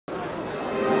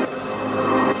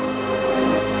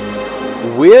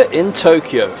We're in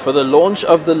Tokyo for the launch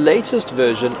of the latest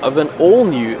version of an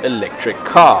all-new electric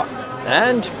car,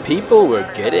 and people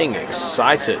were getting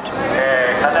excited.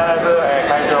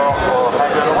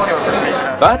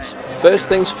 But first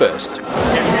things first.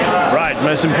 Right,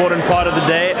 most important part of the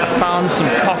day, I found some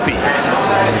coffee.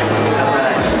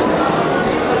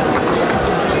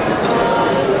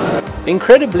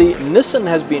 Incredibly, Nissan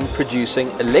has been producing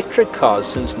electric cars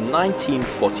since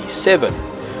 1947.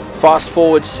 Fast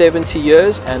forward 70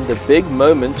 years and the big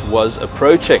moment was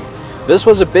approaching. This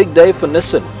was a big day for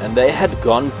Nissan and they had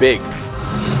gone big.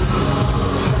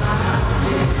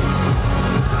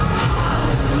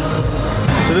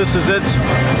 So this is it,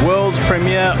 world's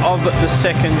premiere of the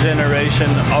second generation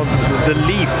of the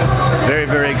Leaf. Very,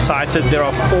 very excited. There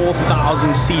are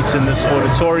 4,000 seats in this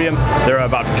auditorium. There are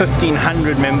about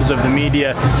 1,500 members of the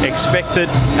media expected,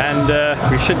 and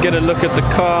we should get a look at the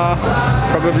car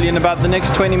probably in about the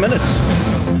next 20 minutes.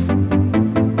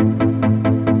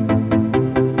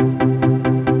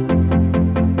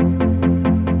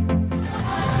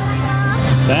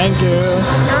 Thank you.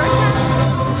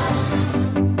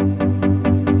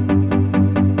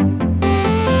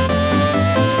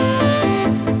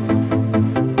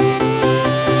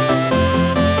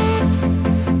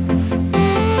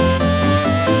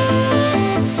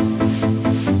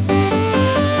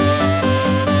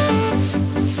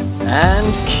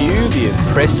 And cue the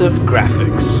impressive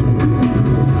graphics.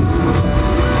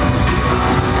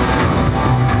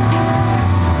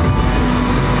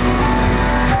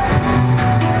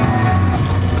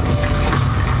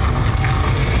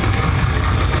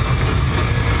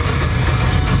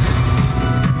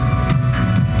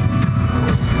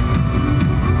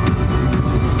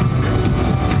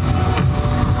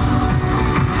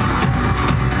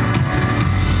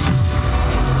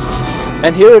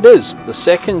 And here it is, the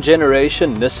second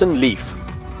generation Nissan Leaf.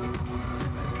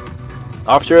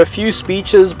 After a few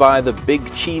speeches by the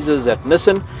big cheeses at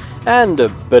Nissan and a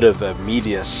bit of a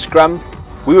media scrum,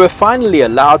 we were finally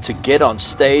allowed to get on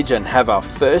stage and have our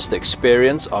first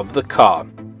experience of the car.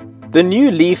 The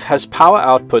new Leaf has power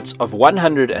outputs of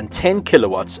 110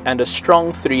 kilowatts and a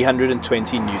strong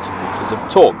 320 newton meters of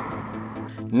torque.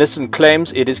 Nissan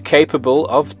claims it is capable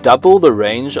of double the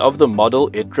range of the model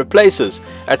it replaces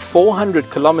at 400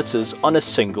 kilometers on a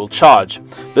single charge.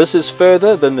 This is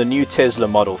further than the new Tesla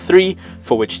Model 3,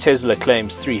 for which Tesla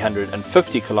claims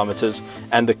 350 kilometers,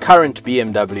 and the current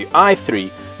BMW i3,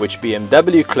 which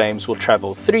BMW claims will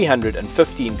travel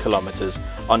 315 kilometers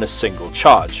on a single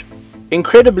charge.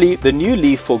 Incredibly, the new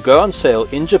Leaf will go on sale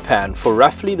in Japan for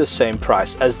roughly the same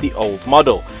price as the old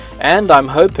model, and I'm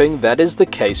hoping that is the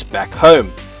case back home.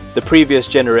 The previous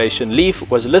generation Leaf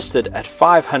was listed at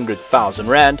 500,000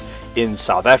 Rand in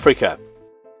South Africa.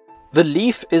 The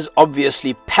Leaf is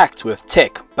obviously packed with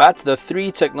tech, but the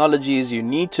three technologies you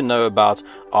need to know about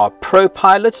are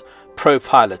ProPilot,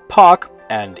 ProPilot Park,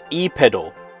 and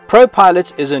ePedal.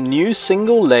 ProPilot is a new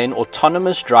single-lane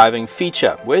autonomous driving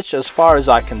feature, which, as far as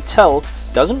I can tell,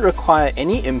 doesn't require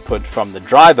any input from the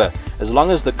driver, as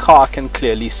long as the car can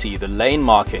clearly see the lane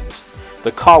markings.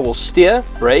 The car will steer,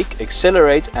 brake,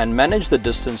 accelerate, and manage the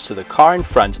distance to the car in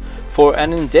front for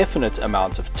an indefinite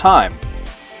amount of time.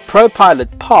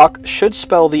 ProPilot Park should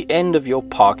spell the end of your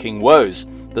parking woes.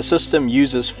 The system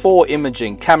uses 4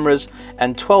 imaging cameras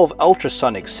and 12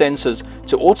 ultrasonic sensors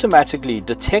to automatically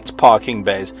detect parking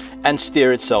bays and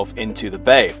steer itself into the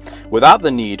bay, without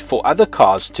the need for other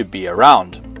cars to be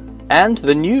around. And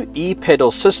the new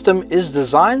ePedal system is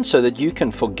designed so that you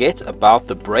can forget about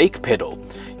the brake pedal.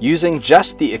 Using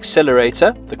just the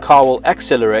accelerator, the car will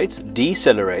accelerate,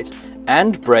 decelerate,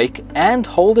 and brake and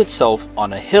hold itself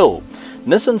on a hill.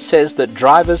 Nissan says that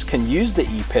drivers can use the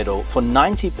ePedal for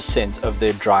 90% of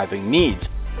their driving needs.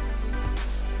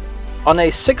 On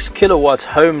a 6 kilowatt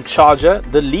home charger,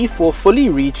 the Leaf will fully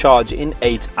recharge in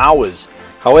 8 hours.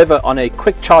 However, on a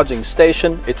quick charging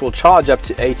station, it will charge up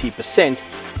to 80%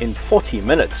 in 40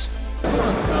 minutes.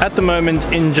 At the moment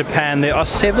in Japan there are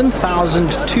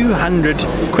 7,200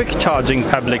 quick charging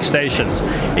public stations.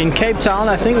 In Cape Town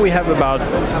I think we have about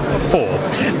 4.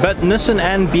 But Nissan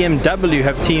and BMW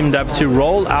have teamed up to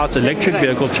roll out electric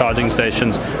vehicle charging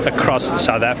stations across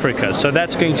South Africa. So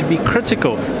that's going to be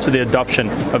critical to the adoption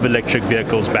of electric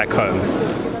vehicles back home.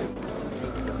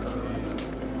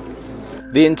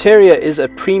 The interior is a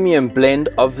premium blend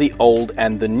of the old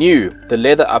and the new. The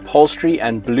leather upholstery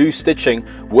and blue stitching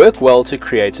work well to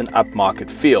create an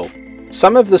upmarket feel.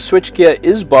 Some of the switchgear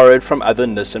is borrowed from other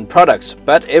Nissan products,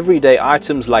 but everyday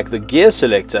items like the gear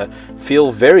selector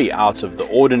feel very out of the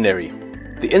ordinary.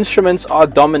 The instruments are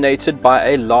dominated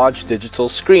by a large digital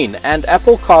screen, and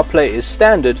Apple CarPlay is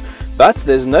standard, but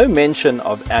there's no mention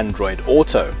of Android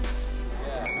Auto.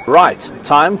 Right,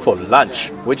 time for lunch,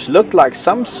 which looked like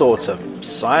some sort of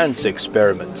science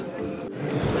experiment.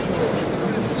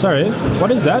 Sorry,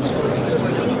 what is that?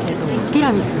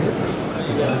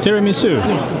 Tiramisu. Tiramisu?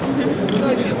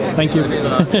 Yes. Thank you.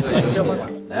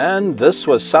 And this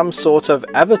was some sort of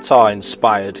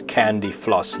Avatar-inspired candy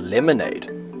floss lemonade.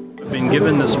 I've been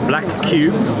given this black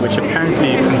cube, which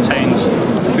apparently contains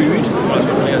food.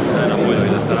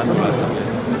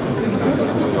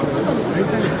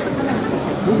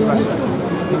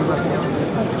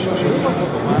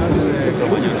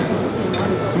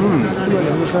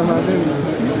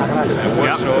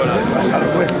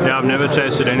 Yeah, I've never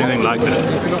tasted anything like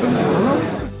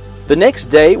it. The next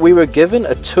day we were given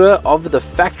a tour of the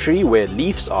factory where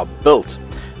Leafs are built.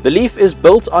 The Leaf is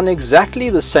built on exactly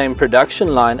the same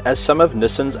production line as some of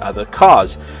Nissan's other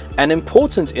cars, an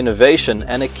important innovation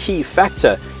and a key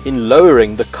factor in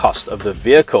lowering the cost of the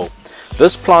vehicle.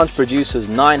 This plant produces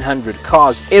 900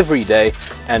 cars every day,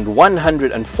 and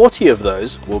 140 of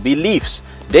those will be Leafs,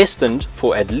 destined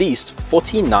for at least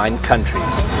 49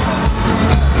 countries.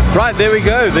 Right, there we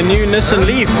go, the new Nissan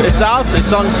Leaf. It's out,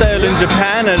 it's on sale in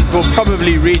Japan, and it will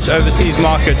probably reach overseas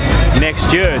markets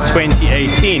next year,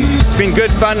 2018. It's been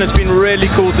good fun, it's been really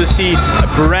cool to see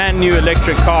a brand new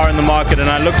electric car in the market, and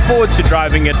I look forward to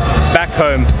driving it back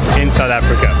home in South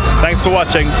Africa. Thanks for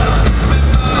watching.